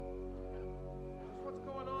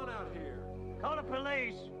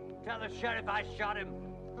Please, tell the sheriff I shot him.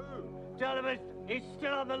 Who? Tell him he's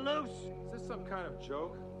still on the loose. Is this some kind of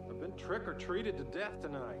joke? I've been trick-or-treated to death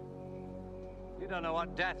tonight. You don't know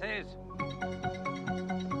what death is.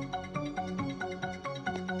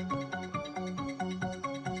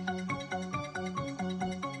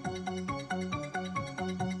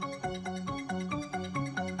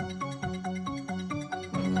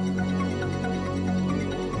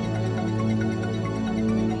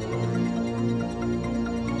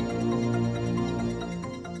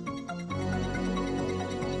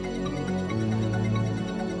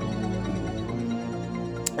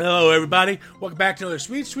 Hello, everybody. Welcome back to another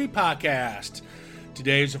Sweet Sweet Podcast.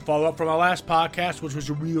 Today is a follow-up from our last podcast, which was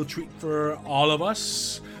a real treat for all of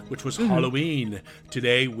us, which was Halloween.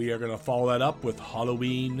 Today, we are going to follow that up with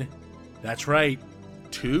Halloween, that's right,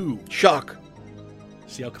 2. Shock.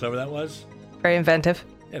 See how clever that was? Very inventive.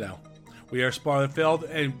 You know, we are spoiler-filled,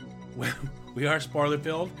 and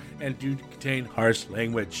do contain harsh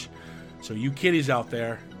language. So you kiddies out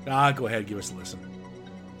there, go ahead and give us a listen.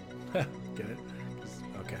 Get it?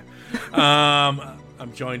 Okay.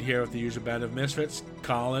 I'm joined here with the usual band of misfits.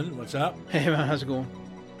 Colin, what's up? Hey man, how's it going?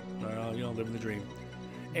 Well, you know, living the dream.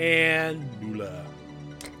 And Nula.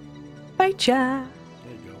 Bye, Jack.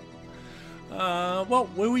 There you go. Well,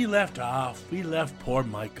 where we left off, we left poor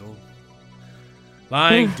Michael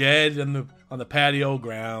lying dead on the patio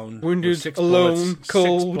ground, wounded, with alone,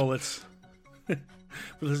 cold. 6 bullets,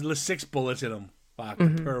 with 6 bullets in him. Fuck,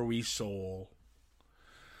 poor wee soul.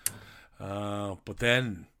 But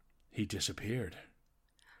then he disappeared.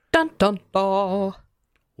 Dun dun dun.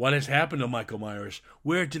 What has happened to Michael Myers?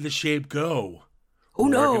 Where did the shape go? Who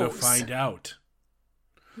knows? We're going to find out.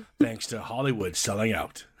 Thanks to Hollywood selling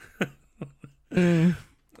out. We're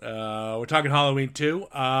talking Halloween 2.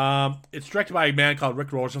 It's directed by a man called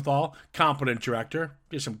Rick Rosenthal. Competent director.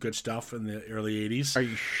 Did some good stuff in the early 80s. Are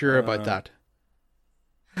you sure about that?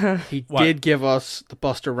 He What? did give us the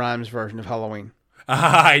Buster Rhymes version of Halloween.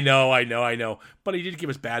 I know. But he did give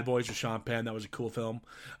us Bad Boys with Sean Penn. That was a cool film.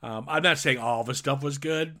 I'm not saying all of his stuff was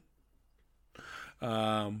good.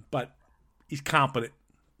 But he's competent.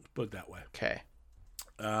 Put it that way. Okay.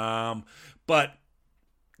 But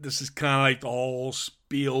this is kind of like the whole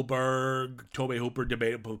Spielberg, Tobe Hooper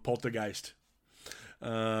debate about Poltergeist.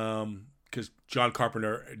 Because John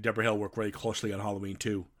Carpenter and Deborah Hill work very closely on Halloween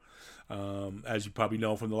 2. As you probably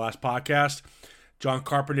know from the last podcast, John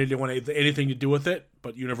Carpenter didn't want anything to do with it,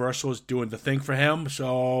 but Universal is doing the thing for him.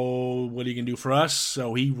 So what are you going to do for us?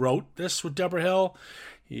 So he wrote this with Deborah Hill.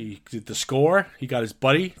 He did the score. He got his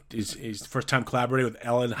buddy. He's first time collaborating with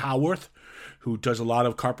Ellen Howarth, who does a lot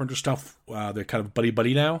of Carpenter stuff. They're kind of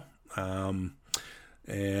buddy now.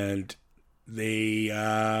 And they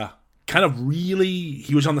kind of really,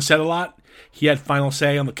 he was on the set a lot. He had final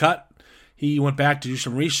say on the cut. He went back to do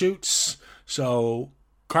some reshoots. So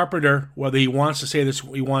Carpenter, whether he wants to say this,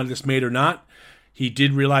 he wanted this made or not, he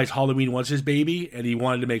did realize Halloween was his baby, and he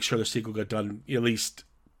wanted to make sure the sequel got done at least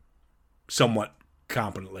somewhat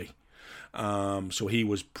competently. So he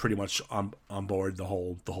was pretty much on board the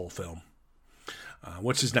whole film,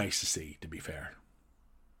 which is nice to see, to be fair.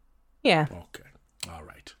 Yeah. Okay, all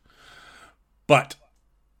right. But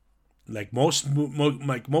like most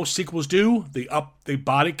sequels do, they up the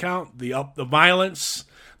body count, they up the violence,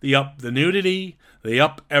 they up the nudity, they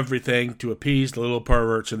up everything to appease the little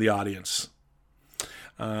perverts in the audience.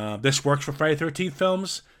 This works for Friday the 13th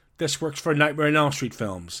films. This works for Nightmare on Elm Street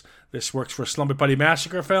films. This works for Slumber Party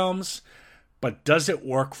Massacre films. But does it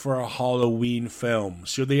work for a Halloween film?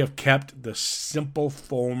 Should they have kept the simple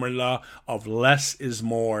formula of less is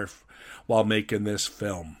more while making this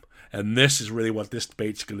film? And this is really what this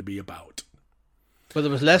debate's going to be about. But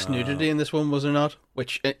there was less nudity in this one, was there not?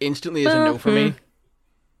 Which instantly is a no for me.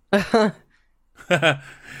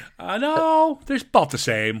 No, there's about the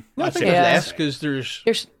same. I I'd think say there's Yeah. less because there's...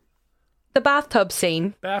 There's the bathtub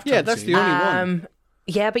scene. bathtub Yeah, that's scene. the only one.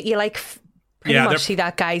 Yeah, but you pretty Yeah, they're- much see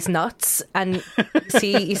that guy's nuts, and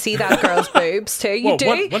you see that girl's boobs too. You Whoa,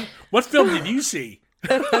 do. what film did you see?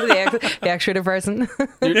 the extra version.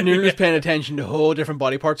 Nula's paying attention to whole different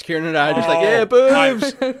body parts, Kieran and I are just like, yeah,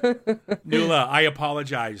 boobs! Nula, I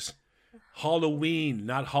apologize. Halloween,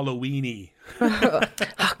 not Halloweeny.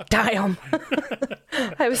 Damn.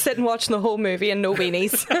 I was sitting watching the whole movie and no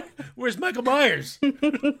weenies. Where's Michael Myers?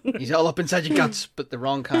 He's all up inside your guts, but the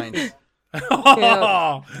wrong kind.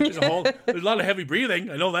 Oh, there's a lot of heavy breathing.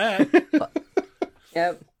 I know that.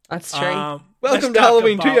 Yep, that's true. Welcome let's to talk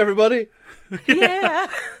Halloween about- 2, everybody. Yeah.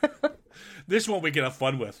 This one we can have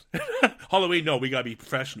fun with. Halloween, no, we gotta be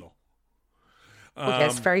professional. Okay,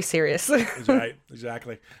 it's very serious. Right,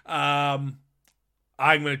 exactly. I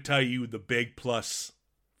I'm going to tell you the big plus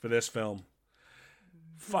for this film.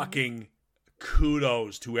 Fucking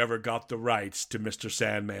kudos to whoever got the rights to Mr.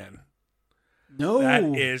 Sandman. No. That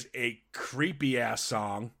is a creepy ass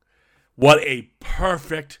song. What a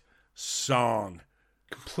perfect song.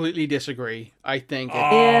 Completely disagree. I think it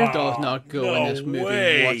Yeah. does not go in no this movie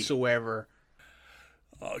way. whatsoever.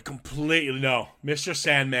 Completely no. Mr.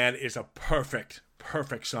 Sandman is a perfect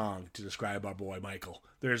song to describe our boy Michael.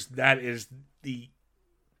 That is the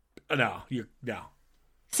no.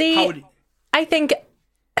 See, How would you, I think,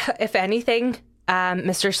 if anything,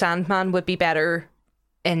 Mr. Sandman would be better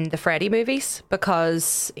in the Freddy movies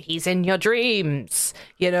because he's in your dreams.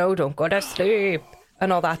 Don't go to sleep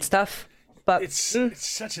and all that stuff. But it's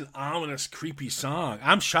such an ominous, creepy song.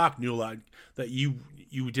 I'm shocked, Nuala, that you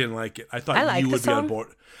didn't like it. I thought I like you the would be on song. board.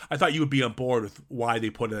 I thought you would be on board with why they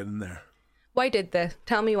put it in there. why did they?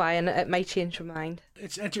 Tell me why, and it might change my mind.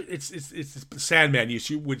 It's Sandman,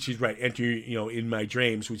 which is right. Enter, in my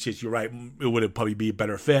dreams, which is, you're right. It would probably be a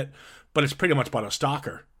better fit, but it's pretty much about a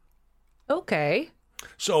stalker. Okay.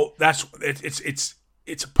 So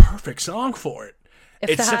it's a perfect song for it. If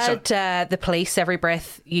It's they such had the police every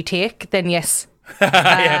breath you take, then yes,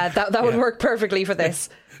 Yeah. that would work perfectly for this.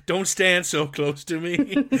 Don't stand so close to me.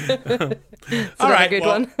 Another All right, good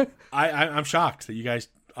well, one. I'm shocked that you guys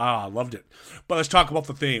loved it. But let's talk about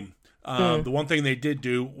the theme. The one thing they did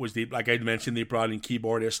do was like I mentioned, they brought in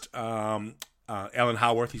keyboardist Alan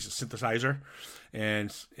Howarth. He's a synthesizer,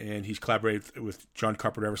 and he's collaborated with John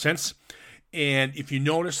Carpenter ever since. And if you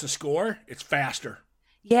notice the score, it's faster.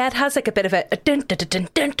 Yeah, it has like a bit of a dun dun dun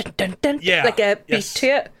dun dun dun dun, Yeah, like a beat yes. to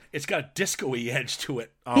it. It's got a disco-y edge to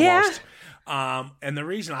it, almost. And the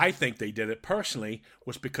reason I think they did it personally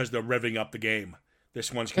was because they're revving up the game.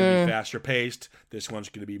 This one's going to be faster paced. This one's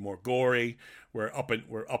going to be more gory. We're up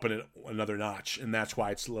in it another notch, and that's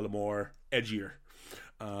why it's a little more edgier.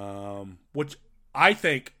 Which I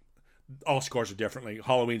think all scores are differently.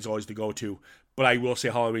 Halloween's always the go-to, but I will say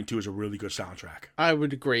Halloween 2 is a really good soundtrack. I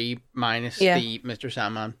would agree, minus Yeah. the Mr.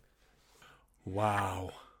 Sandman.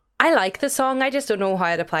 Wow. I like the song. I just don't know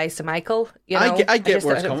how it applies to Michael. I get just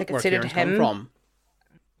where it's don't coming think it suited from.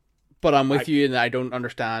 But I'm with you, and I don't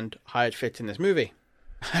understand how it fits in this movie.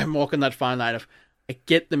 I'm walking that fine line of, I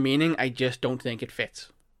get the meaning, I just don't think it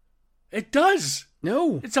fits. It does.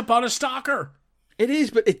 No, It's about a stalker. it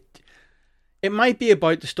is, but it might be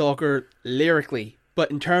about the stalker lyrically,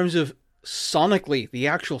 but in terms of sonically, the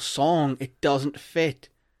actual song, it doesn't fit.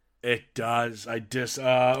 It does.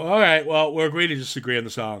 All right. Well, we're agreeing to disagree on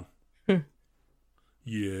the song.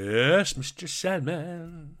 Yes, Mr.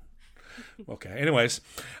 Sandman. Okay. Anyways,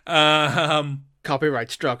 Copyright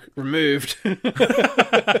struck, removed.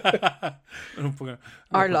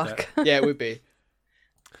 Our luck. Yeah, it would be.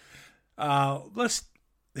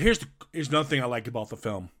 Here's another thing I like about the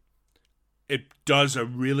film. It does a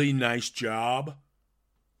really nice job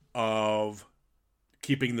of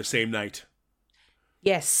keeping the same night,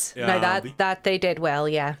 Yes. Yeah, No, that they did well.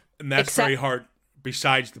 Yeah. and that's Except- very hard.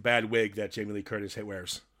 Besides the bad wig that Jamie Lee Curtis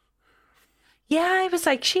wears, Yeah, I was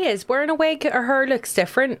like, she is wearing a wig. Her hair looks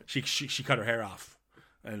different. she cut her hair off,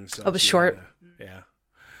 and so It was she short. yeah.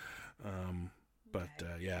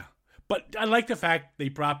 Yeah. But I like the fact they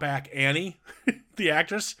brought back Annie, the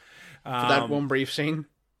actress. For that one brief scene.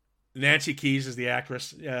 Nancy Keys is the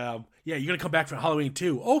actress. Yeah, you're gonna come back for Halloween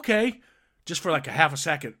too. Okay, just for like a half a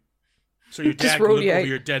second, so your Just dad can roll look you over out.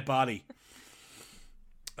 your dead body.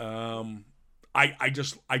 I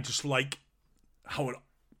just like how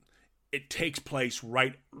it takes place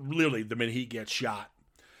right, literally the minute he gets shot,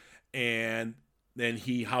 and then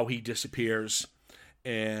how he disappears,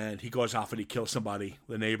 and he goes off and he kills somebody,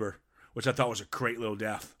 the neighbor, which I thought was a great little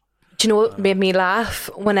death. Do you know what made me laugh?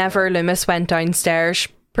 Whenever Loomis went downstairs,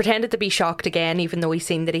 pretended to be shocked again, even though he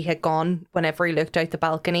seen that he had gone. Whenever he looked out the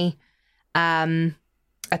balcony,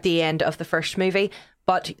 at the end of the first movie,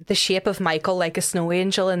 but the shape of Michael like a snow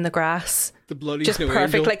angel in the grass, The bloody just snow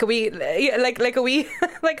perfect, angel. like a wee, like a wee,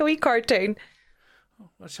 like a wee cartoon.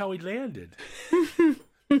 That's how he landed.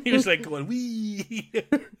 He was like going wee.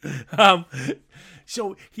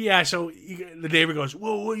 So the neighbor goes,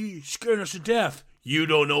 "Whoa, what are you scaring us to death? You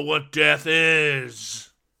don't know what death is."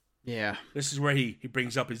 Yeah. This is where he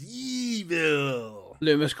brings up his evil.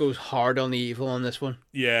 Loomis goes hard on the evil on this one.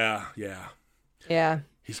 Yeah. Yeah.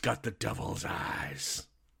 He's got the devil's eyes.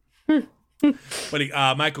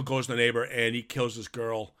 But Michael goes to the neighbor and he kills this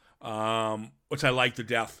girl, which I like the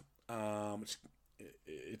death.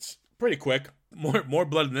 It's pretty quick. More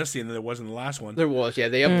blood in this scene than there was in the last one. There was, yeah.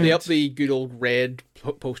 They up the good old red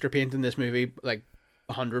poster paint in this movie like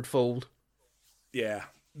 100-fold. Yeah,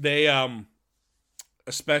 they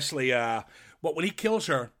especially But when he kills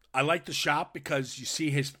her, I like the shot because you see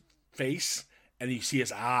his face and you see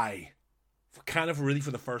his eye, kind of really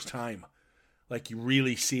for the first time. Like you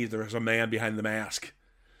really see there's a man behind the mask.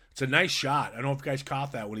 It's a nice shot. I don't know if you guys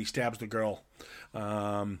caught that when he stabs the girl.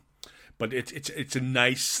 But it's a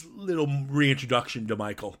nice little reintroduction to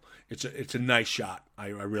Michael. It's a nice shot. I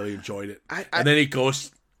really enjoyed it. And then he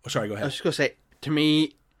goes. Oh, sorry, go ahead. I was just gonna say, to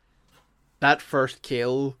me, that first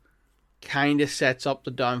kill kind of sets up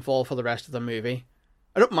the downfall for the rest of the movie.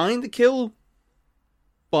 I don't mind the kill,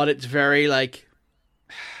 but it's very like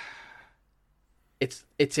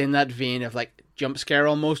it's in that vein of like jump scare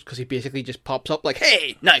almost, because he basically just pops up like,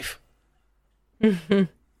 "Hey, knife." Yeah,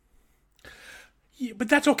 but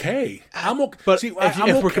that's okay. I'm okay. But See,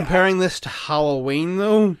 if we're comparing this to Halloween,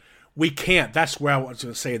 though, we can't. That's where I was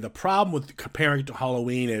going to say. The problem with comparing it to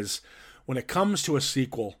Halloween is when it comes to a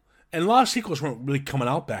sequel, and a lot of sequels weren't really coming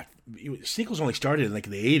out back. Sequels only started in like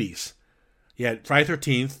the 80s. You had Friday the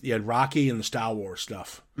 13th, you had Rocky and the Star Wars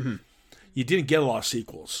stuff. Mm-hmm. You didn't get a lot of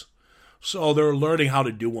sequels. So they're learning how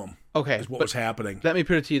to do them. okay, Is what but was happening. let me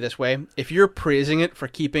put it to you this way: if you're praising it for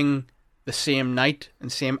keeping the same night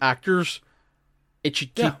and same actors, it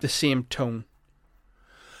should keep Yeah. the same tone.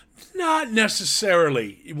 Not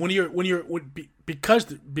necessarily. Because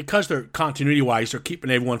they're continuity wise, they're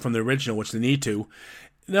keeping everyone from the original, which they need to.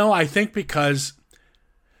 No, I think because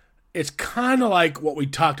it's kind of like what we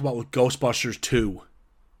talked about with Ghostbusters 2.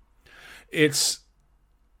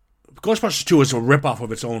 Ghostbusters 2 is a ripoff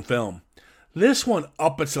of its own film. This one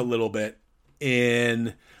uppets a little bit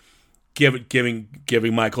in giving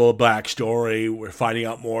Michael a backstory. We're finding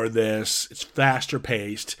out more of this. It's faster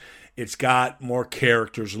paced. It's got more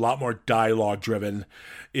characters, a lot more dialogue driven.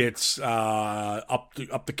 It's up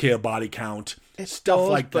the kill body count, stuff does,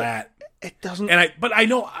 like but that. It doesn't. But I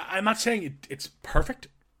know I'm not saying it's perfect.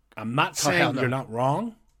 I'm not saying hell no. you're not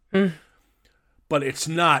wrong. But it's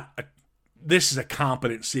not. This is a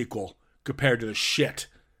competent sequel compared to the shit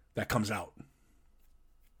that comes out.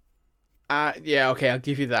 Yeah, okay, I'll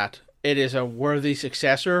give you that. It is a worthy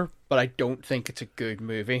successor, but I don't think it's a good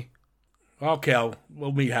movie. Okay,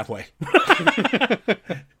 we'll meet halfway.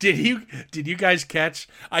 Did you guys catch?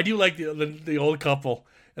 I do like the old couple,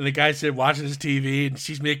 and the guy said watching his TV, and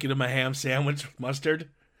she's making him a ham sandwich with mustard,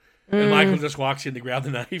 and Michael just walks in to grab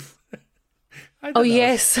the knife. Oh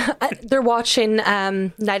yes, they're watching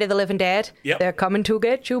Night of the Living Dead. Yep. They're coming to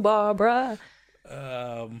get you, Barbara.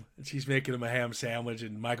 And she's making him a ham sandwich,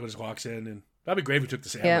 and Michael just walks in, and that'd be great if we took the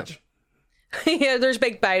sandwich. Yeah, there's a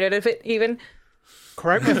big bite out of it even.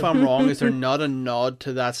 Correct me if I'm wrong, is there not a nod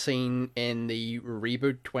to that scene in the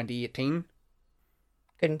reboot 2018?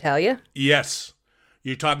 Couldn't tell you. Yes,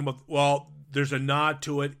 you're talking about. Well, there's a nod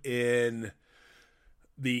to it in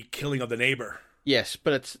the killing of the neighbor. Yes,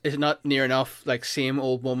 but it's not near enough. Like, same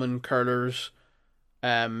old woman, curlers,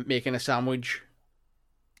 making a sandwich.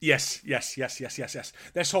 Yes.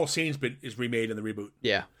 This whole scene's is remade in the reboot,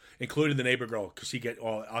 Yeah. including the neighbor girl, because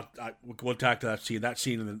we'll talk to that scene. That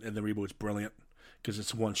scene in the reboot is brilliant because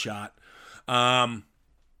it's one shot. But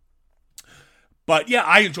yeah,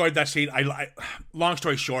 I enjoyed that scene. Long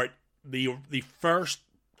story short, the first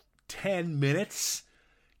 10 minutes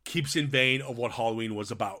keeps in vein of what Halloween was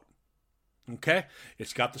about. Okay,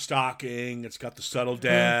 it's got the stalking, it's got the subtle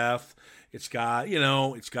death, it's got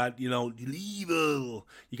evil.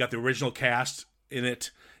 You got the original cast in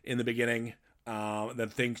it in the beginning. Then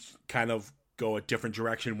things kind of go a different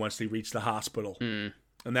direction once they reach the hospital, and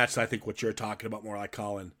that's I think what you're talking about more like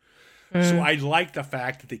Colin. So I like the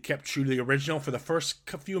fact that they kept true to the original for the first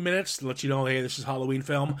few minutes to let you know, hey, this is a Halloween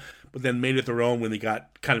film, but then made it their own when they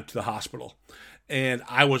got kind of to the hospital, and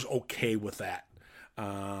I was okay with that.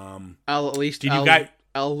 I'll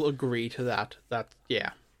agree to that.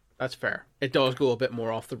 That's fair. It does go a bit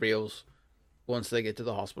more off the rails once they get to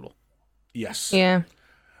the hospital. Yes. Yeah.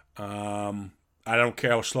 I don't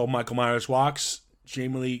care how slow Michael Myers walks.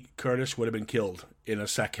 Jamie Lee Curtis would have been killed in a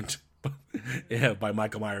second. Yeah, by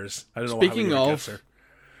Michael Myers. I don't know. Speaking how he of, her.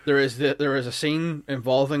 there is a scene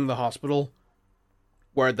involving the hospital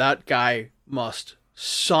where that guy must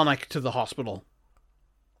sonic to the hospital.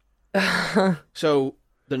 So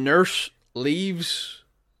the nurse leaves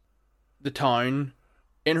the town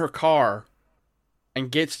in her car and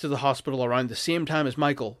gets to the hospital around the same time as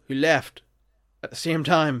Michael, who left at the same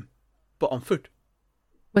time, but on foot.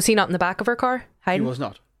 Was he not in the back of her car hiding? He was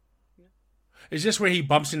not. Is this where he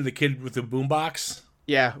bumps into the kid with the boombox?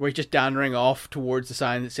 Yeah, we're just dandering off towards the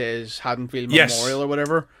sign that says Haddonfield Yes. Memorial or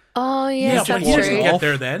whatever. Oh yes, but that's he doesn't true. get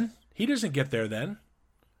there then. He doesn't get there then.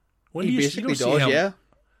 When He do you basically see does, him? yeah.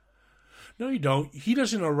 No, you don't. He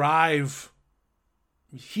doesn't arrive.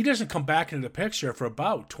 He doesn't come back into the picture for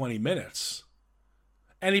about 20 minutes.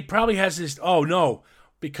 And he probably has this. Oh no,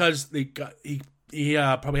 because he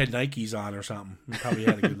probably had Nikes on or something. He probably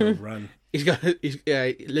had a good little run. He's got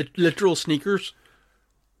literal sneakers.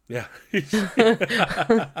 Yeah. Very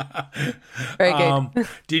good.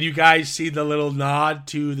 Did you guys see the little nod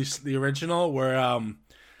to the original where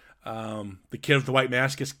the kid with the white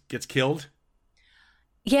mask gets killed?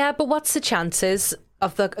 Yeah, but what's the chances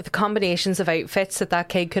of the combinations of outfits that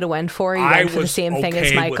kid could have went for? He went for the same thing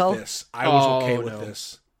as Michael. I was okay with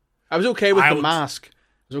this. I was okay with the mask. I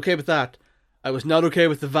was okay with that. I was not okay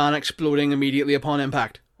with the van exploding immediately upon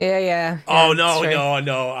impact. Yeah. Oh that's true.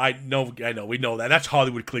 no! I know. We know that. That's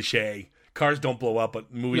Hollywood cliche. Cars don't blow up,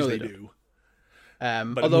 but movies they do.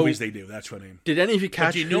 But although, movies they do. That's what I mean. Did any of you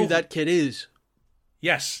catch who that kid is?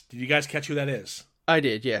 Yes. Did you guys catch who that is? I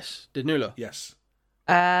did. Yes. Did Nuala? Yes.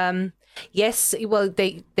 Yes. Well,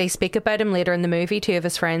 they speak about him later in the movie. Two of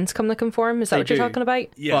his friends come looking for him. Is that what you're talking about?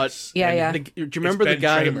 Yes. But, yeah. Do you remember the Ben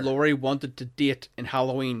guy Tramer. that Laurie wanted to date in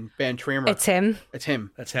Halloween? Ben Tramer. It's him. It's him.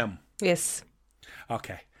 That's him. Yes.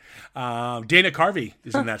 Okay. Dana Carvey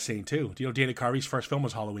is in that scene too. Do you know Dana Carvey's first film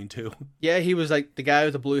was Halloween 2? Yeah, he was like the guy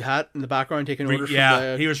with the blue hat in the background taking orders from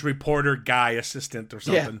the... he was reporter guy assistant or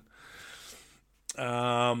something.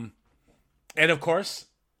 And of course,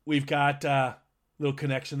 we've got a little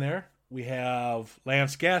connection there. We have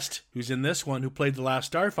Lance Guest, who's in this one, who played the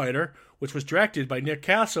last Starfighter, which was directed by Nick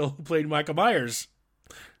Castle, who played Michael Myers.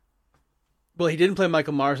 Well, he didn't play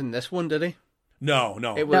Michael Myers in this one, did he? No.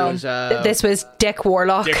 It was... This was Dick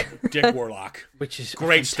Warlock. Dick Warlock. Which is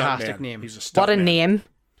Great a fantastic stuntman. name. He's a stuntman. What a name.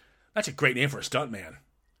 That's a great name for a stuntman.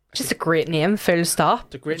 Just a great name, full stop.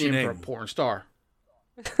 It's a great What's your name for a name? porn star.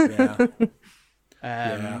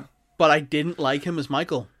 Yeah. But I didn't like him as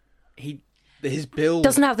Michael. His build...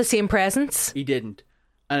 Doesn't have the same presence. He didn't.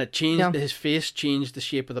 And it changed... No. His face changed the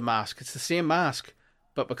shape of the mask. It's the same mask,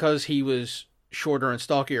 but because he was shorter and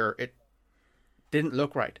stockier, it didn't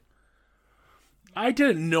look right. I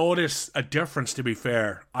didn't notice a difference, to be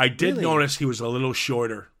fair. I did Really? notice he was a little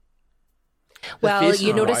shorter. Well, face you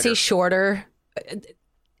is notice wider. he's shorter.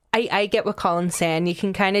 I get what Colin's saying. You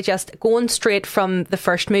can kind of just going straight from the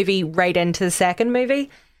first movie right into the second movie.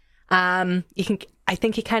 You can. I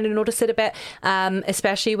think you kind of notice it a bit,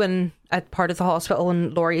 especially when at part of the hospital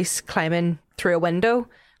and Laurie's climbing through a window.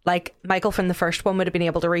 Like Michael from the first one would have been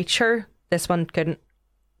able to reach her. This one couldn't.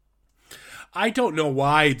 I don't know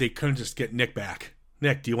why they couldn't just get Nick back.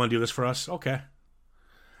 Nick, do you want to do this for us? Okay.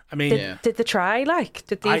 I mean, Did they try? Like,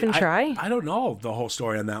 did they even try? I don't know the whole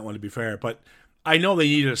story on that one, to be fair, but I know they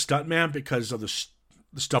needed a stuntman because of the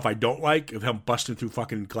stuff I don't like, of him busting through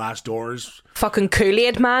fucking glass doors. Fucking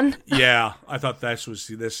Kool-Aid man. Yeah, I thought that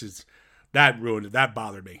ruined it. That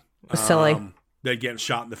bothered me. Silly. Then getting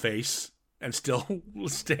shot in the face and still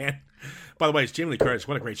stand. By the way, it's Jamie Lee Curtis.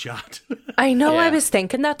 What a great shot. I know. Yeah. I was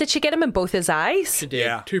thinking that. Did she get him in both his eyes? She did.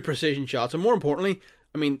 Yeah. 2 precision shots. And more importantly,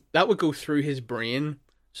 I mean, that would go through his brain,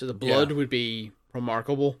 so the blood would be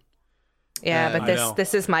remarkable. Yeah, but I know.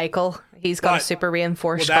 this is Michael. He's got a But- super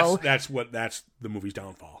reinforced Well, skull. that's the movie's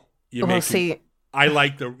downfall. I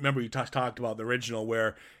like remember you talked about the original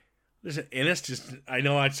where there's an innocence. I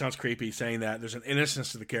know it sounds creepy saying that. There's an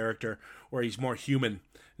innocence to the character where he's more human.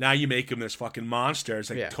 Now you make him this fucking monster. It's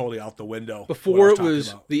like totally out the window. Before what I it talking was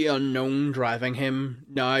about. the unknown driving him.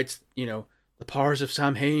 Now it's, the powers of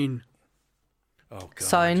Sam Hain. Oh god.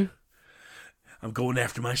 Son. I'm going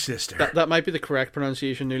after my sister. That might be the correct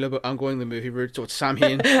pronunciation, Nuala, but I'm going the movie route, so it's Sam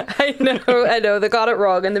Hain. I know. They got it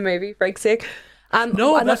wrong in the movie, for Frank's sake.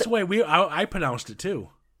 No, that's the way I pronounced it too.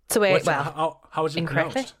 It's the way, What's- well, how is it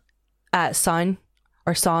incorrectly. pronounced? Son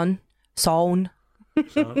or son. Yeah.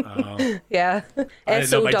 I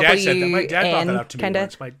didn't know. My dad said that. My dad brought that S-O-W-N, up to me kinda.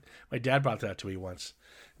 once. My dad brought that to me once.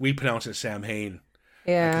 We pronounce it Sam Hain.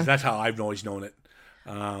 Yeah. 'Cause that's how I've always known it.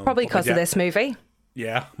 Probably but my because of dad- this movie.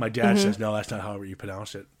 Yeah, my dad says no, that's not how you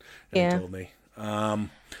pronounce it. And Yeah. he told me.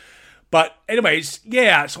 But anyways,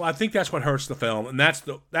 yeah. So I think that's what hurts the film, and that's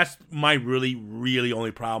my really, really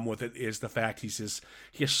only problem with it is the fact he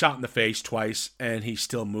gets shot in the face twice and he's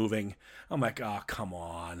still moving. I'm like, oh come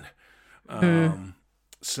on.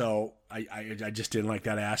 So I just didn't like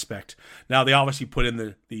that aspect. Now they obviously put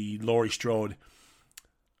in the Laurie Strode.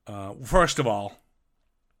 First of all,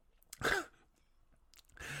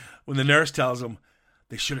 when the nurse tells him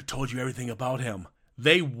they should have told you everything about him,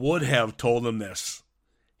 they would have told him this.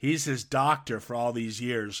 He's his doctor for all these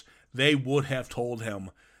years. They would have told him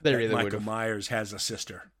They that really Michael would've. Myers has a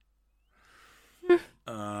sister.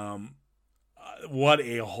 What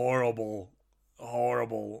a horrible.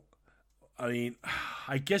 I mean,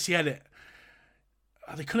 I guess he had to.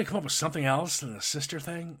 They couldn't come up with something else than a sister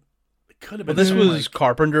thing. It could have But been. this was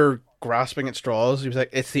Carpenter grasping at straws. He was like,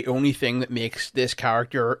 it's the only thing that makes this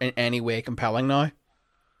character in any way compelling now.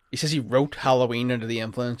 He says he wrote Halloween under the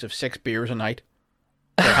influence of 6 beers a night.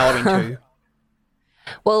 Or Halloween 2.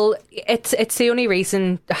 Well, it's the only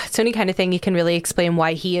reason, it's the only kind of thing you can really explain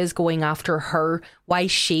why he is going after her, why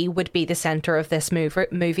she would be the center of this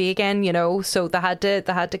movie again, you know. So they had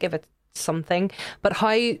to give it something. But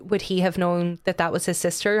how would he have known that that was his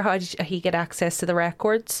sister? How did he get access to the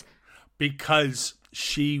records? Because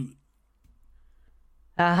she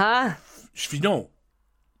no.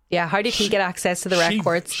 Yeah, how did he get access to the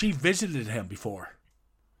records? She visited him before.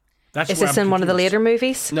 That's Is where this I'm in one of the confused. later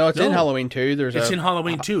movies? No, it's in No. Halloween 2. It's in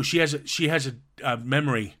Halloween too. She has a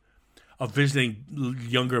memory of visiting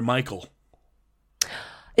younger Michael.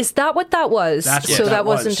 Is that what that was? That's what so that that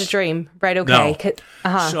wasn't was. a dream, right? Okay.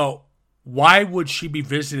 No. So why would she be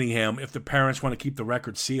visiting him if the parents want to keep the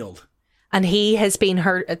record sealed? And he has been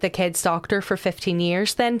the kid's doctor for 15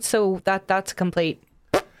 years. Then, so that's complete.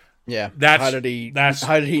 Yeah. That's-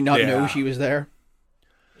 how did he not yeah. know she was there?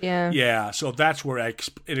 Yeah. Yeah, so that's where it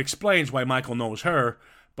explains why Michael knows her,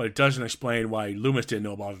 but it doesn't explain why Loomis didn't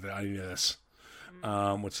know about any of this,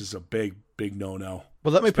 which is a big no-no.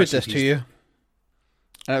 Well, let me put Especially this if to he's- you.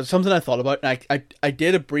 And it's something I thought about. And I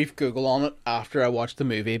did a brief Google on it after I watched the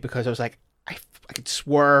movie because I was like, I could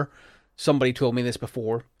swear somebody told me this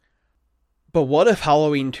before. But what if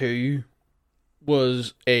Halloween 2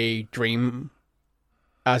 was a dream,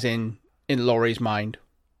 as in Laurie's mind?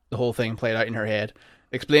 The whole thing played out in her head.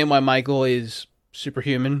 Explain why Michael is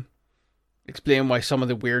superhuman. Explain why some of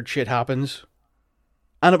the weird shit happens.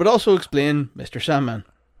 And it would also explain Mr. Sandman.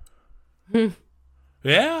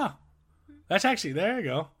 Yeah, that's actually, there you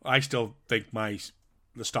go. I still think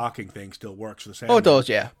the stalking thing still works for the same. Oh, it does,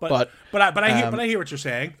 yeah. But I hear what you're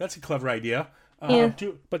saying. That's a clever idea. Yeah.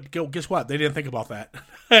 But guess what? They didn't think about that.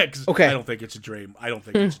 'Cause Okay. I don't think it's a dream.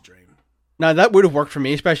 It's a dream. Now that would have worked for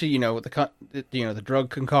me, especially the drug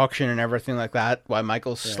concoction and everything like that. Why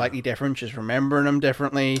Michael's slightly different, just remembering him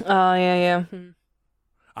differently. Oh, yeah.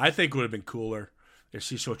 I think it would have been cooler if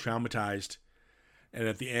she's so traumatized, and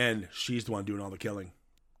at the end she's the one doing all the killing.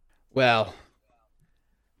 Well,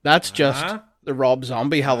 that's just the Rob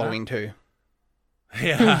Zombie Halloween 2.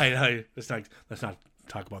 Yeah, I know. Let's not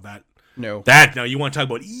talk about that. No, No, you want to talk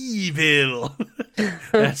about evil?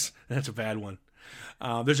 That's a bad one.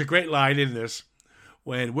 There's a great line in this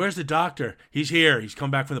when, where's the doctor? He's here. He's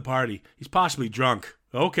come back from the party. He's possibly drunk.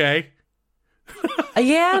 Okay.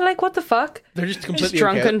 Yeah, like what the fuck? they're just Just completely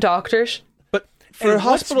drunken okay. doctors. But for And a what's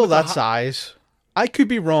hospital with the that size, I could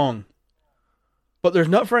be wrong. But there's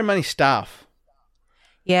not very many staff.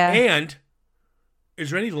 Yeah. And is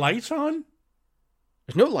there any lights on?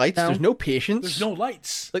 There's no lights. No. There's no patients. There's no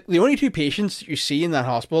lights. Like the only 2 patients you see in that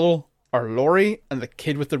hospital are Laurie and the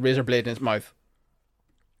kid with the razor blade in his mouth.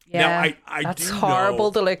 Yeah. Now, I That's do horrible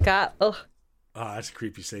know- to look at. Ugh. Oh, that's a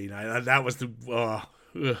creepy scene. That was the.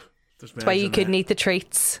 That's why you couldn't eat the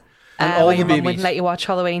treats. And all why the your mum babies. wouldn't let you watch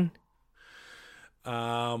Halloween.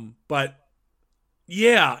 But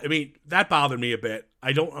yeah, I mean, that bothered me a bit.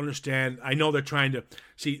 I don't understand. I know they're trying to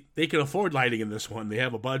see, they can afford lighting in this one. They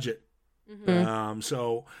have a budget.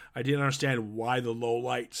 So I didn't understand why the low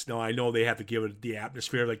lights. Now I know they have to give it the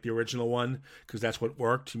atmosphere like the original one because that's what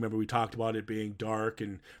worked. Remember we talked about it being dark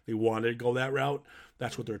and they wanted to go that route.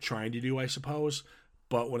 That's what they're trying to do, I suppose.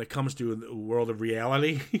 But when it comes to the world of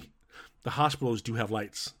reality, the hospitals do have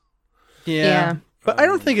lights. Yeah. But I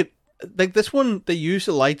don't think it, like this one, they use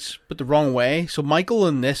the lights, but the wrong way. So Michael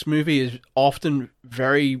in this movie is often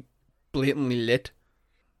very blatantly lit.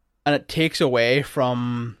 And it takes away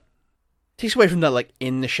from that, like,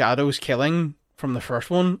 in the shadows killing from the first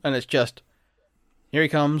one. And it's just, here he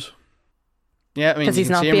comes. Yeah, I mean, Because you he's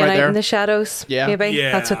can not see him being right out there. in the shadows. Yeah. Maybe.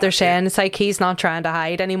 Yeah. That's what they're saying. It's like he's not trying to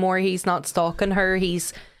hide anymore. He's not stalking her.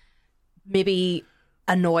 He's maybe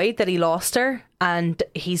annoyed that he lost her and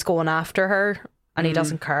he's going after her and he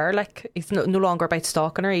doesn't care. Like, he's no longer about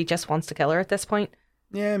stalking her. He just wants to kill her at this point.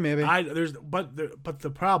 Yeah, maybe. But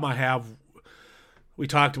the problem I have, we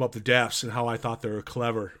talked about the deaths and how I thought they were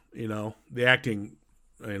clever. You know, the acting,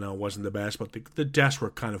 wasn't the best, but the deaths were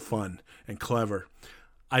kind of fun and clever.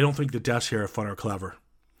 I don't think the deaths here are fun or clever.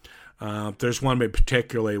 There's one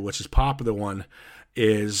particularly, which is popular one,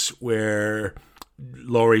 is where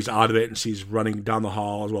Laurie's out of it and she's running down the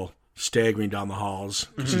halls, well, staggering down the halls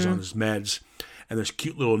because she's on his meds, and this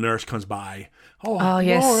cute little nurse comes by. Oh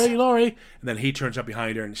yes. Laurie. And then he turns up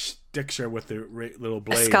behind her and sticks her with the little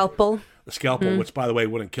blade. Scalpel. The scalpel, which, by the way,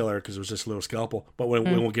 wouldn't kill her because it was just a little scalpel. But we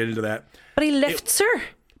won't get into that. But he lifts her.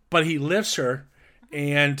 But he lifts her,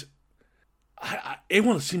 and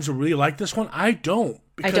everyone seems to really like this one. I don't.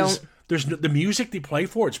 Because don't. the music they play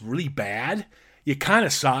for it's really bad. You kind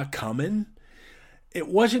of saw it coming. It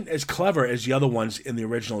wasn't as clever as the other ones in the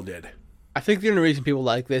original did. I think the only reason people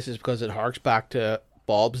like this is because it harks back to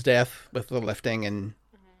Bob's death with the lifting and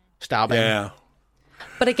stabbing. Yeah.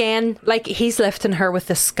 But again, like, he's lifting her with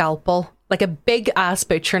a scalpel, like a big ass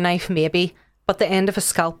butcher knife, maybe, but the end of a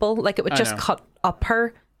scalpel, like it would I just know. cut up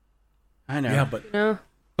her. I know. Yeah, but No.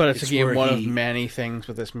 But it's It's again where one of he- many things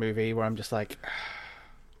with this movie where I'm just like,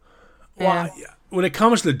 well, when it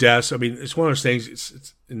comes to deaths, I mean, it's one of those things.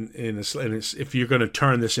 It's if you're going to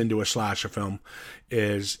turn this into a slasher film,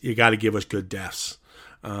 is you got to give us good deaths.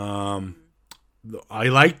 I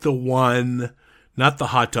like the one, not the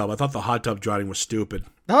hot tub. I thought the hot tub drowning was stupid.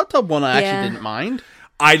 the hot tub one I Yeah. actually didn't mind.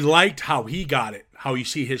 I liked how he got it. How you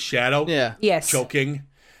see his shadow Yeah. Yes. choking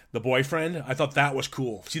the boyfriend. I thought that was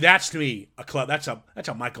cool. See, that's to me that's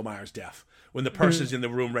a Michael Myers death. When the person's in the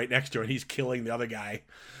room right next to her and he's killing the other guy.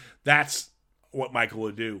 That's what Michael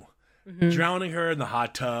would do. Drowning her in the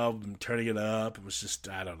hot tub and turning it up. It was just,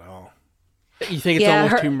 I don't know. You think it's Yeah,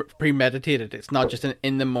 almost her- too premeditated. It's not just an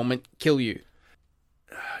in the moment kill you.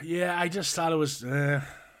 Yeah, I just thought it was, you know.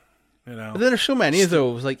 But then there's so many of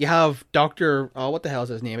those. Like you have Dr. Oh, what the hell is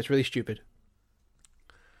his name? It's really stupid.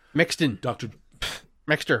 Mixton. Dr.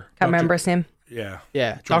 Mixter. Can't remember his name. Yeah.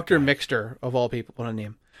 Yeah. Drunk Dr. guy. Mixter, of all people, what a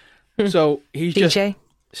name. So he's just DJ.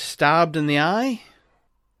 stabbed in the eye,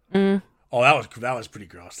 Oh, that was pretty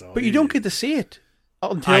gross, though. but you don't get to see it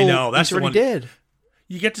until I know, that's he's the already one- dead.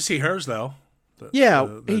 You get to see hers, though. Yeah,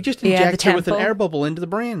 the- he just Yeah, the injects her with an temple. air bubble into the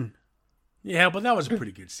brain. Yeah, but that was a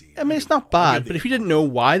pretty good scene. I mean, it's not I'll bad, give but the- if you didn't know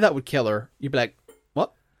why that would kill her, you'd be like,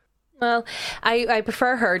 what? Well, I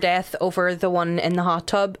prefer her death over the one in the hot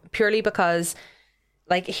tub purely because,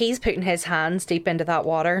 like, he's putting his hands deep into that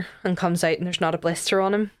water and comes out and there's not a blister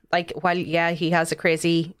on him. Like, while, yeah, he has a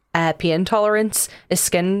crazy pain tolerance, his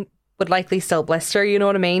skin would likely still blister, you know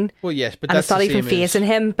what I mean? Well, yes, but And that's it's not the even same as- phasing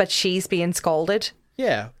him, but she's being scalded.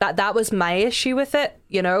 Yeah, That was my issue with it,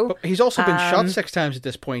 you know? but he's also been shot 6 times at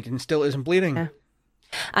this point and still isn't bleeding. Yeah.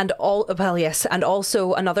 And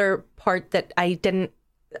also another part that I didn't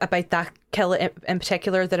about that kill in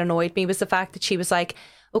particular that annoyed me was the fact that she was like,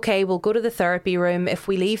 okay, we'll go to the therapy room. If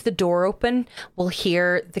we leave the door open, we'll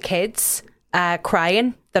hear the kids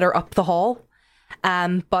crying that are up the hall.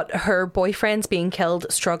 But her boyfriend's being killed,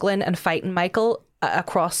 struggling and fighting Michael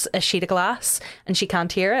across a sheet of glass, and she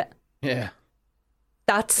can't hear it. Yeah.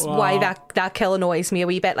 That's why that kill annoys me a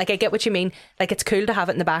wee bit. Like, I get what you mean. Like, it's cool to have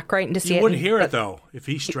it in the background and to see You it. wouldn't hear but- it, though. If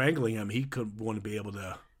he's strangling him, he could want to be able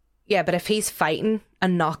to... Yeah, but if he's fighting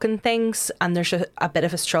and knocking things and there's a bit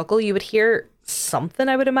of a struggle, you would hear something,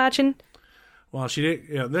 I would imagine. Well, she did.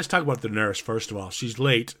 You know, let's talk about the nurse first of all. She's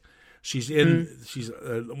late. She's in. She's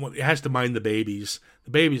has to mind the babies.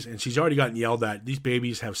 And she's already gotten yelled at. These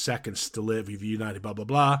babies have seconds to live. If you're united, blah blah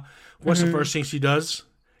blah. What's the first thing she does?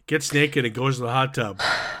 Gets naked and goes to the hot tub.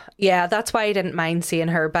 Yeah, that's why I didn't mind seeing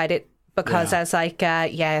her bite it because Yeah. I was like,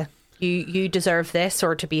 yeah, you deserve this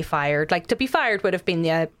or to be fired. Like, to be fired would have been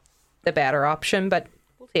the better option, but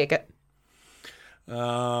we'll take it.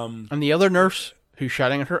 And the other nurse who's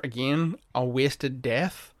shouting at her, again, a wasted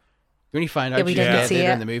death. You only find Yeah, out we she's didn't dead see later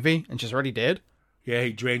it. in the movie, and she's already dead. Yeah,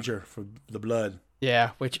 he drains her for the blood.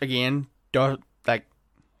 Yeah, which again,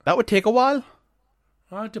 that would take a while.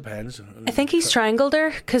 Oh, it depends. I think he strangled her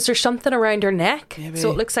because there's something around her neck. Maybe.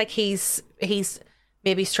 So it looks like he's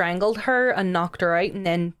maybe strangled her and knocked her out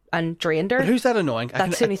and drained her. But who's that annoying?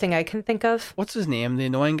 That's the only thing I can think of. What's his name? The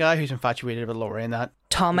annoying guy who's infatuated with Laurie and that.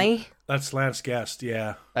 Tommy. That's Lance Guest.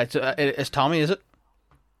 Yeah. It's Tommy, is it?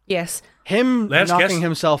 Yes. Him Let's knocking guess.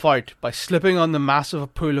 himself out by slipping on the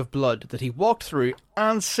massive pool of blood that he walked through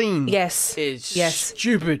and seen. Yes. Is Yes.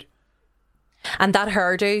 stupid. And that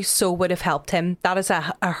hairdo so would have helped him. That is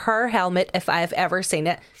a her helmet if I've ever seen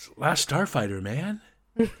it. Last Starfighter, man.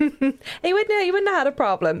 He wouldn't have had a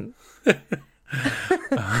problem.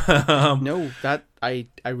 No, that I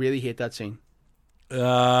really hate that scene.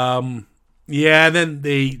 Yeah, and then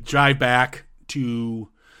they drive back to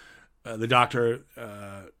the doctor.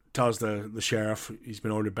 Tells the sheriff he's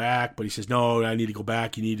been ordered back, but he says, no, I need to go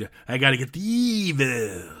back. I got to get the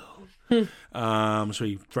evil. So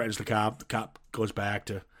he threatens the cop. The cop goes back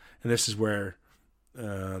and this is where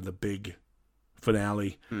the big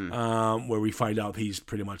finale, where we find out he's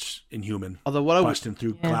pretty much inhuman. Although what I would, Busting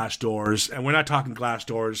through glass doors, and we're not talking glass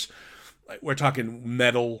doors, like we're talking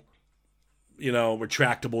metal,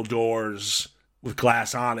 retractable doors with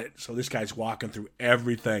glass on it. So this guy's walking through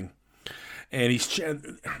everything, and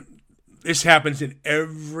this happens in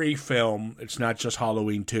every film. It's not just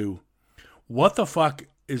Halloween 2. What the fuck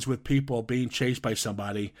is with people being chased by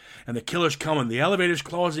somebody, and the killer's coming, the elevator's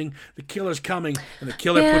closing, the killer's coming, and the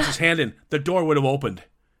killer puts his hand in, the door would have opened.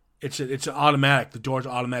 It's automatic. The doors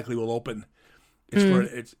automatically will open. It's for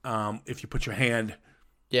if you put your hand,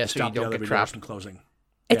 Yeah, so you stop the don't get elevator doors trapped. from closing.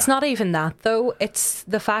 It's not even that, though. It's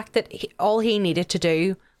the fact that all he needed to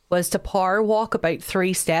do was to power walk about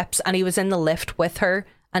 3 steps, and he was in the lift with her,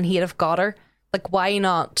 and he'd have got her. Like, why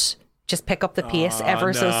not just pick up the pace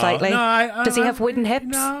ever so slightly? No, Does he have wooden hips?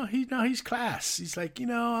 No, he's class. He's like,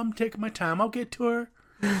 I'm taking my time. I'll get to her.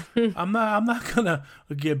 I'm not gonna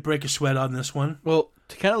break a sweat on this one. Well,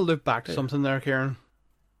 to kind of loop back to something there, Kieran,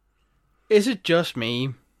 is it just me,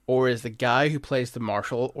 or is the guy who plays the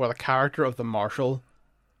marshal, or the character of the marshal,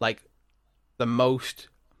 like the most,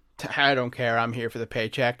 I don't care, I'm here for the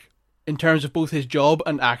paycheck, in terms of both his job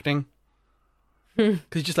and acting? Because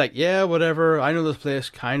he's just like, yeah, whatever, I know this place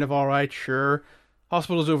kind of alright, sure,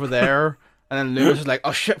 hospital's over there. And then Loomis is like,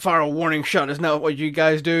 oh shit, fire a warning shot, isn't that what you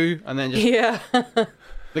guys do? And then just Yeah.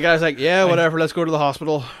 the guy's like, yeah, whatever, let's go to the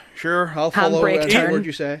hospital. Sure, I'll follow Handbrake any turn. word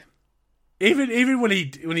you say. Even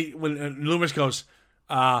when Loomis goes,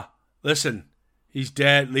 listen, he's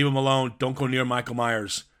dead. Leave him alone. Don't go near Michael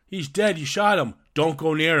Myers. He's dead. You shot him. Don't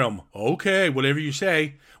go near him. Okay, whatever you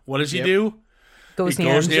say. What does he do? Goes He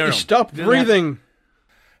near goes him. near him. Stop breathing.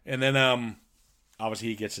 And then obviously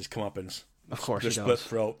he gets his comeuppance. Of course The he split does.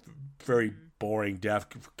 throat. Very boring death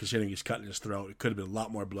considering he's cutting his throat. It could have been a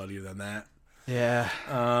lot more bloodier than that. Yeah.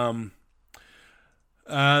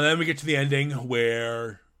 Then we get to the ending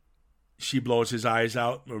where she blows his eyes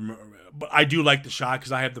out. But I do like the shot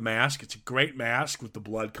because I have the mask. It's a great mask with the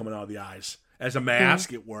blood coming out of the eyes. As a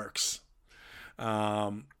mask, it works.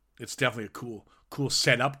 It's definitely a cool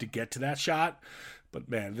setup to get to that shot. But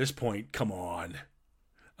man, at this point, come on.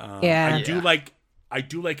 Yeah. I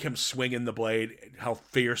do like him swinging the blade. How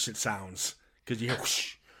fierce it sounds because you hear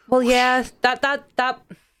whoosh. Well, yeah, that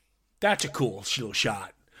That's a cool little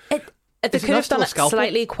shot. they Is it could not have still done a it scalpel?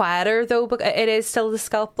 slightly quieter though, but it is still the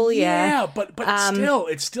scalpel. Yeah. but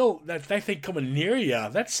it's still that thing coming near you.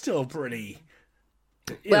 That's still pretty.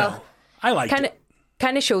 You Well, know, I like it.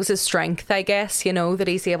 Kind of shows his strength, I guess. That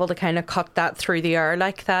he's able to kind of cut that through the air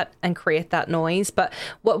like that and create that noise. But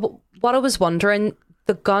what I was wondering,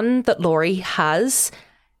 the gun that Laurie has,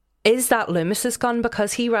 is that Loomis's gun?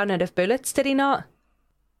 Because he ran out of bullets, did he not?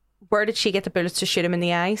 Where did she get the bullets to shoot him in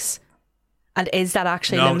the eyes? And is that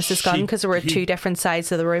actually No, Loomis's gun? Because there were 2 different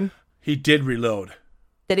sides of the room. He did reload.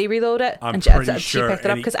 Did he reload it? I'm and pretty she sure, picked it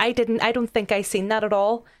up and he- because I didn't. I don't think I seen that at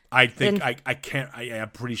all. I think I can't. I'm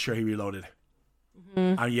pretty sure he reloaded.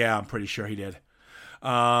 Yeah, I'm pretty sure he did.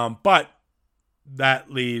 But that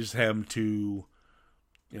leaves him to,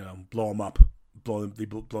 blow him up, they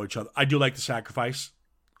blow each other. I do like the sacrifice.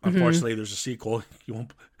 Unfortunately, there's a sequel.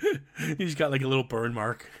 He's got like a little burn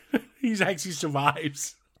mark. He's actually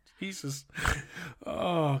survives. Jesus.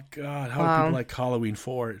 Oh God, how do people like Halloween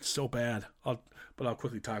 4? It's so bad. But I'll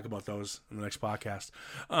quickly talk about those in the next podcast.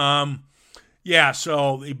 Yeah,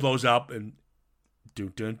 so he blows up and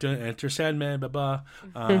enter Sandman, blah blah,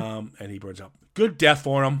 and he burns up. Good death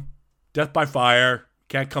for him. Death by fire.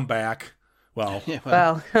 Can't come back. Well, Yeah,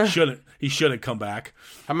 Well, he shouldn't come back.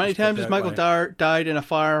 how many times has that Michael way. died in a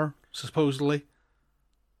fire, supposedly?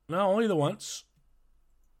 No, only the once.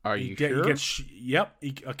 Are He you get- he sure? gets- yep.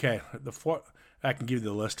 Okay. The 4. I can give you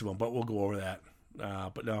the list of them, but we'll go over that.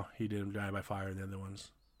 But no, he didn't die by fire in the other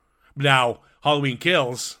ones. Now, Halloween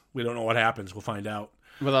Kills. We don't know what happens. We'll find out.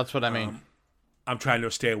 Well, that's what I mean. I'm trying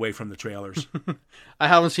to stay away from the trailers. I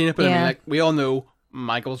haven't seen it, but I mean, Yeah. like, we all know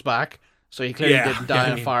Michael's back, so he clearly Yeah, didn't die I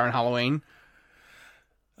in a mean- fire in Halloween.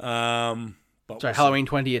 But Sorry, we'll see. Halloween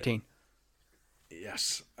 2018.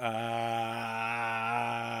 Yes.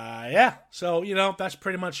 Yeah. So, that's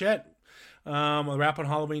pretty much it. We'll wrap on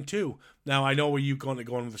Halloween 2. Now, I know where you're going to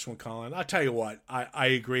go into this one, Colin. I'll tell you what. I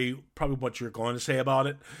agree probably what you're going to say about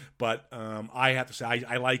it. But I have to say,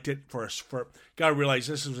 I liked it. Got to realize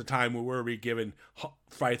this was a time where we were given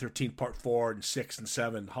Friday 13th Part 4 and 6 and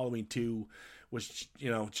 7. Halloween 2 was,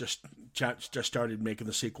 just started making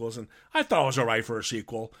the sequels. And I thought it was all right for a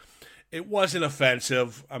sequel. It wasn't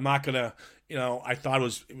offensive. I'm not going to, I thought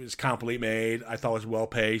it was completely made. I thought it was well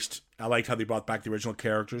paced. I liked how they brought back the original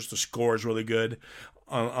characters. The score is really good.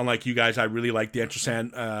 Unlike you guys, I really like the Enter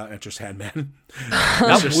Sandman.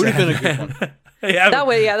 That would have been a good one. Yeah, that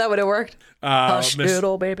would have worked. Hush, Miss- good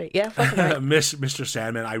old baby. Yeah, fucking right. Mr.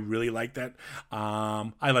 Sandman, I really like that.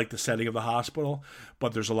 I like the setting of the hospital,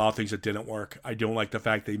 but there's a lot of things that didn't work. I don't like the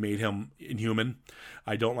fact they made him inhuman.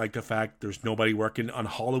 I don't like the fact there's nobody working on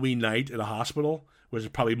Halloween night at a hospital, where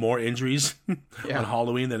there's probably more injuries on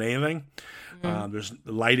Halloween than anything. The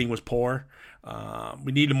lighting was poor.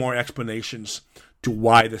 We needed more explanations to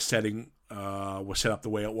why the setting was set up the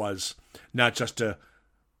way it was, not just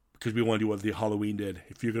because we want to do what the Halloween did.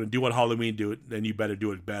 If you're going to do what Halloween do, then you better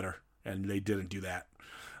do it better, and they didn't do that.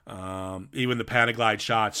 Even the Panaglide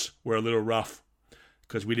shots were a little rough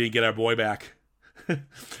because we didn't get our boy back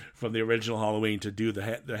from the original Halloween to do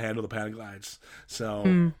the handle the Panaglides.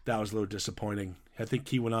 So that was a little disappointing. I think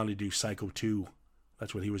he went on to do Psycho 2.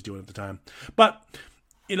 That's what he was doing at the time. But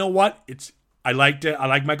you know what? I liked it. I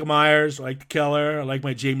like Michael Myers. I like the killer. I like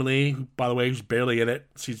my Jamie Lee, who, by the way, who's barely in it.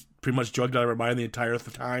 She's pretty much drugged out of her mind the entire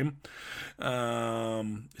time.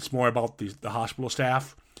 It's more about the hospital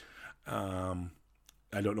staff.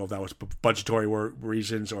 I don't know if that was budgetary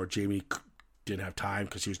reasons or Jamie didn't have time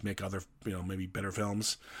because he was making other, maybe better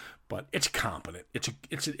films. But it's competent.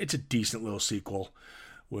 It's a decent little sequel.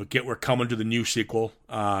 We're coming to the new sequel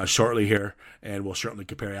shortly here, and we'll certainly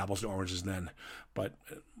compare apples to oranges then. But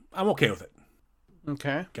I'm okay with it.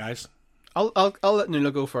 Okay, guys. I'll let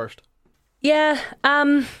Nuala go first. Yeah.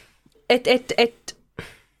 It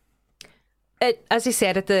as you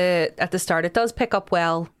said at the start, it does pick up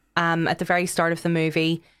well. At the very start of the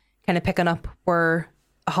movie, kind of picking up where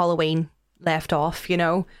Halloween left off.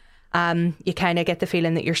 You kind of get the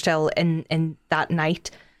feeling that you're still in that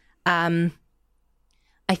night. I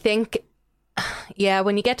think,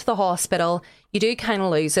 when you get to the hospital, you do kind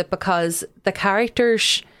of lose it because the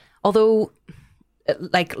characters, although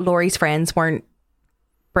like Laurie's friends weren't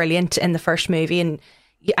brilliant in the first movie, and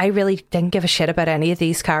I really didn't give a shit about any of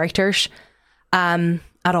these characters at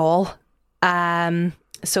all.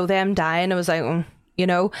 So them dying, I was like,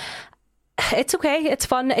 it's okay, it's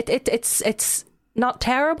fun. It's not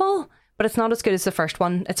terrible, but it's not as good as the first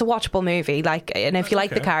one. It's a watchable movie, and if you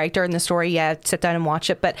like the character and the story, sit down and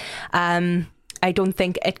watch it. But I don't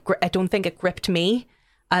think it gripped me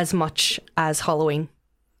as much as Halloween.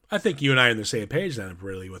 I think you and I are on the same page then,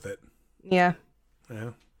 really, with it. Yeah. Yeah,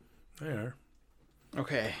 they are.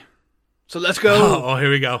 Okay, so let's go. Oh, here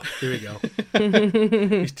we go.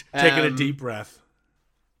 He's taking a deep breath.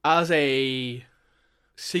 As a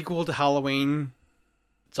sequel to Halloween,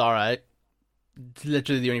 it's all right.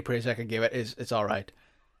 Literally, the only praise I can give it is it's all right.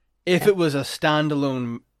 If it was a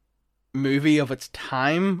standalone movie of its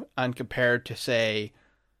time and compared to, say,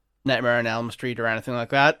 Nightmare on Elm Street or anything like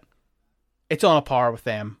that, it's on a par with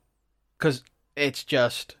them. Because it's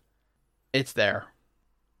there.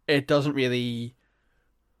 It doesn't really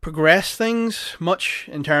progress things much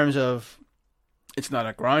in terms of, it's not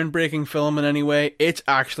a groundbreaking film in any way. It's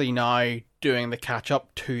actually now doing the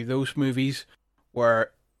catch-up to those movies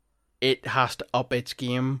where it has to up its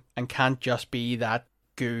game and can't just be that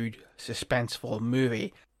good, suspenseful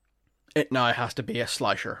movie. It now has to be a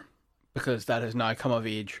slasher because that has now come of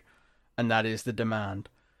age and that is the demand.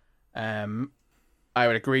 I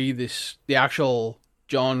would agree, the actual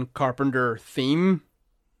John Carpenter theme,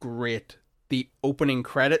 great. The opening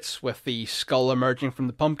credits with the skull emerging from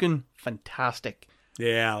the pumpkin, fantastic.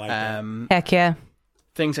 Yeah, I like that. Heck yeah.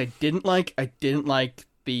 Things I didn't like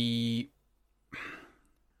the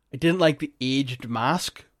aged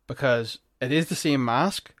mask because it is the same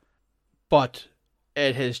mask, but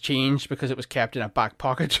it has changed because it was kept in a back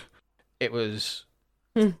pocket. It was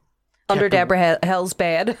under Deborah Hill's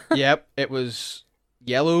bed. Yep, it was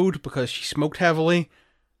yellowed because she smoked heavily,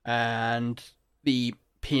 and the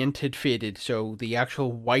paint had faded, so the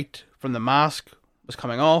actual white from the mask was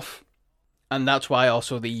coming off, and that's why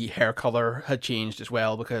also the hair color had changed as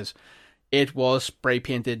well, because it was spray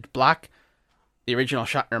painted black. The original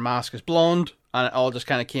Shatner mask is blonde, and it all just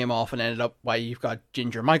kind of came off and ended up why you've got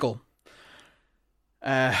Ginger Michael.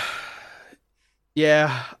 Yeah,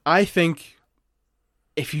 I think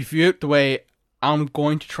if you view it the way I'm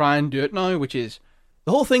going to try and do it now, which is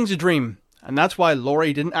the whole thing's a dream, and that's why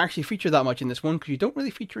Laurie didn't actually feature that much in this one, because you don't really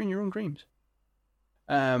feature in your own dreams.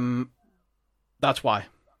 That's why.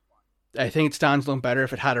 I think it stands alone better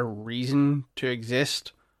if it had a reason to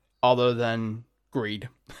exist other than greed.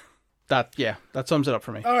 That sums it up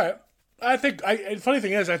for me. All right. The funny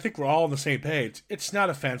thing is, I think we're all on the same page. It's not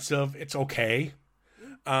offensive. It's okay.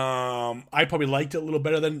 I probably liked it a little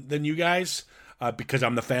better than you guys because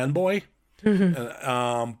I'm the fanboy.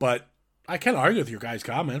 Mm-hmm. But I can't argue with your guys'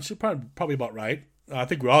 comments. You're probably about right. I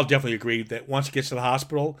think we all definitely agree that once it gets to the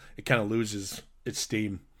hospital, it kind of loses its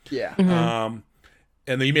steam. Yeah. Mm-hmm.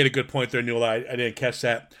 And then you made a good point there, Nuala. I didn't catch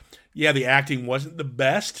that. Yeah, the acting wasn't the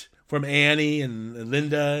best from Annie and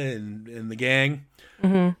Linda and the gang.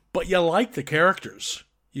 Mm-hmm. But you like the characters.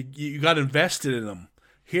 You got invested in them.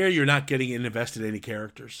 Here, you're not getting invested in any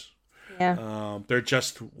characters. Yeah. They're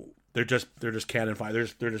just cannon fire.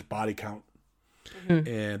 They're just body count.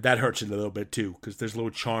 And that hurts it a little bit too, because there's a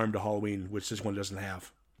little charm to Halloween, which this one doesn't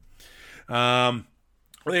have.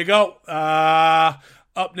 There you go.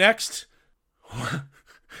 Up next.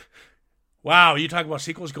 Wow, you talk about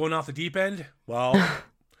sequels going off the deep end? Well,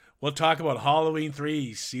 we'll talk about Halloween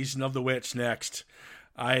 3, Season of the Witch next.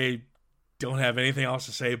 I don't have anything else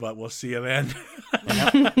to say, but we'll see you then.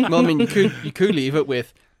 Well, I mean, you could leave it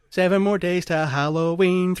with 7 more days to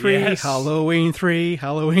Halloween 3, Yes. Halloween 3,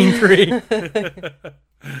 Halloween 3.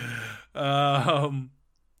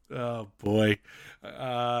 Oh boy.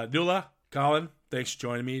 Nuala, Colin, thanks for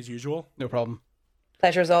joining me as usual. No problem.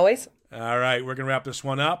 Pleasure as always. All right, we're going to wrap this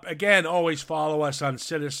one up. Again, always follow us on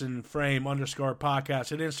Citizen Frame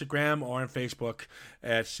 _podcast at Instagram or on Facebook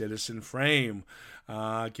at Citizen Frame.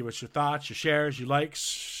 Give us your thoughts, your shares, your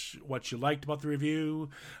likes, what you liked about the review.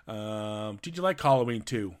 Did you like Halloween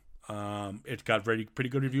 2? It got pretty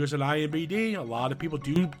good reviews on IMDb. A lot of people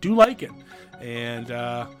do like it, and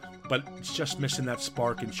but it's just missing that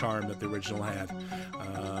spark and charm that the original had.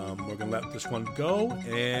 We're gonna let this one go,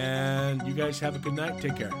 and you guys have a good night.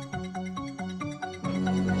 Take care.